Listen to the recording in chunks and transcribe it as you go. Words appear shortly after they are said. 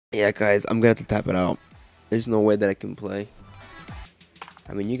Yeah, guys, I'm gonna have to tap it out. There's no way that I can play.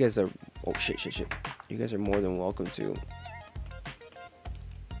 I mean, you guys are. Oh shit, shit, shit. You guys are more than welcome to.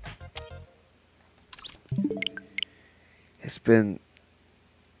 It's been.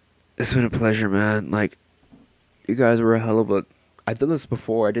 It's been a pleasure, man. Like, you guys were a hell of a. I've done this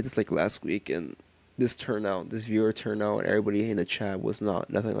before. I did this like last week, and this turnout, this viewer turnout, everybody in the chat was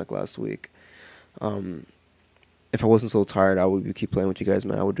nothing like last week. Um, if I wasn't so tired, I would keep playing with you guys,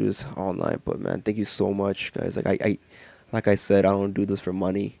 man. I would do this all night. But man, thank you so much, guys. Like I said, I don't do this for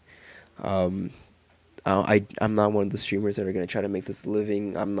money. Um, I'm not one of the streamers that are gonna try to make this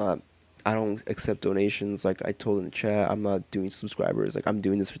living. I'm not. I don't accept donations. Like I told in the chat, I'm not doing subscribers. Like I'm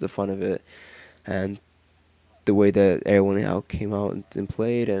doing this for the fun of it, and the way that everyone out came out and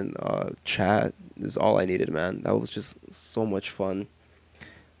played and chat is all I needed, man. That was just so much fun.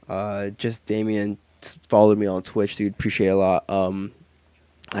 Just Damien followed me on Twitch, dude. Appreciate it a lot.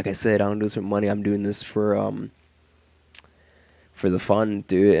 Like I said, I don't do this for money. I'm doing this for the fun,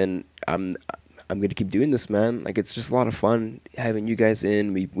 dude. And I'm gonna keep doing this, man. Like it's just a lot of fun having you guys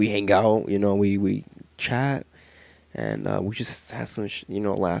in. We hang out, we chat, and we just have some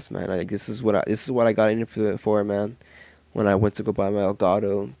laughs, man. Like this is what I got in it for, man. When I went to go buy my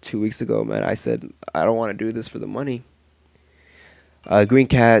Elgato 2 weeks ago, man, I said I don't want to do this for the money. Green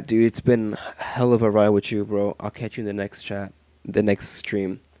Cat, dude, it's been a hell of a ride with you, bro. I'll catch you in the next chat, the next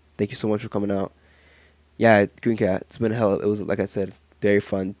stream. Thank you so much for coming out. Yeah, Green Cat, it's been hell. It was like I said, very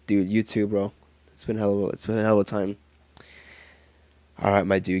fun, dude. You too, bro. It's been a hell of a time. All right,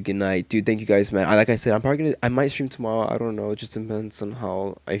 my dude. Good night, dude. Thank you guys, man. Like I said, I might stream tomorrow. I don't know. It just depends on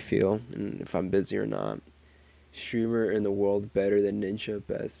how I feel and if I'm busy or not. Streamer in the world better than Ninja.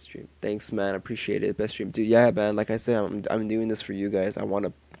 Best stream. Thanks, man. Appreciate it. Best stream, dude. Yeah, man. Like I said, I'm doing this for you guys. I want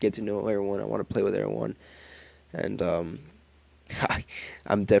to get to know everyone. I want to play with everyone, and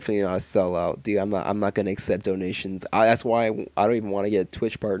I'm definitely not a sellout, dude. I'm not gonna accept donations. That's why I don't even want to get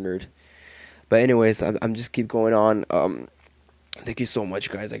Twitch partnered. But anyways, I'm just keep going on. Thank you so much,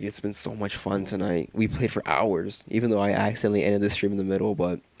 guys. Like it's been so much fun tonight. We played for hours, even though I accidentally ended the stream in the middle.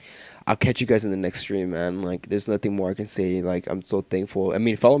 But I'll catch you guys in the next stream, man. Like there's nothing more I can say. Like I'm so thankful. I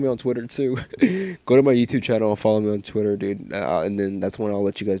mean, follow me on Twitter too. Go to my YouTube channel and follow me on Twitter, dude. And then that's when I'll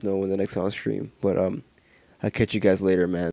let you guys know when the next time I stream. But I'll catch you guys later, man.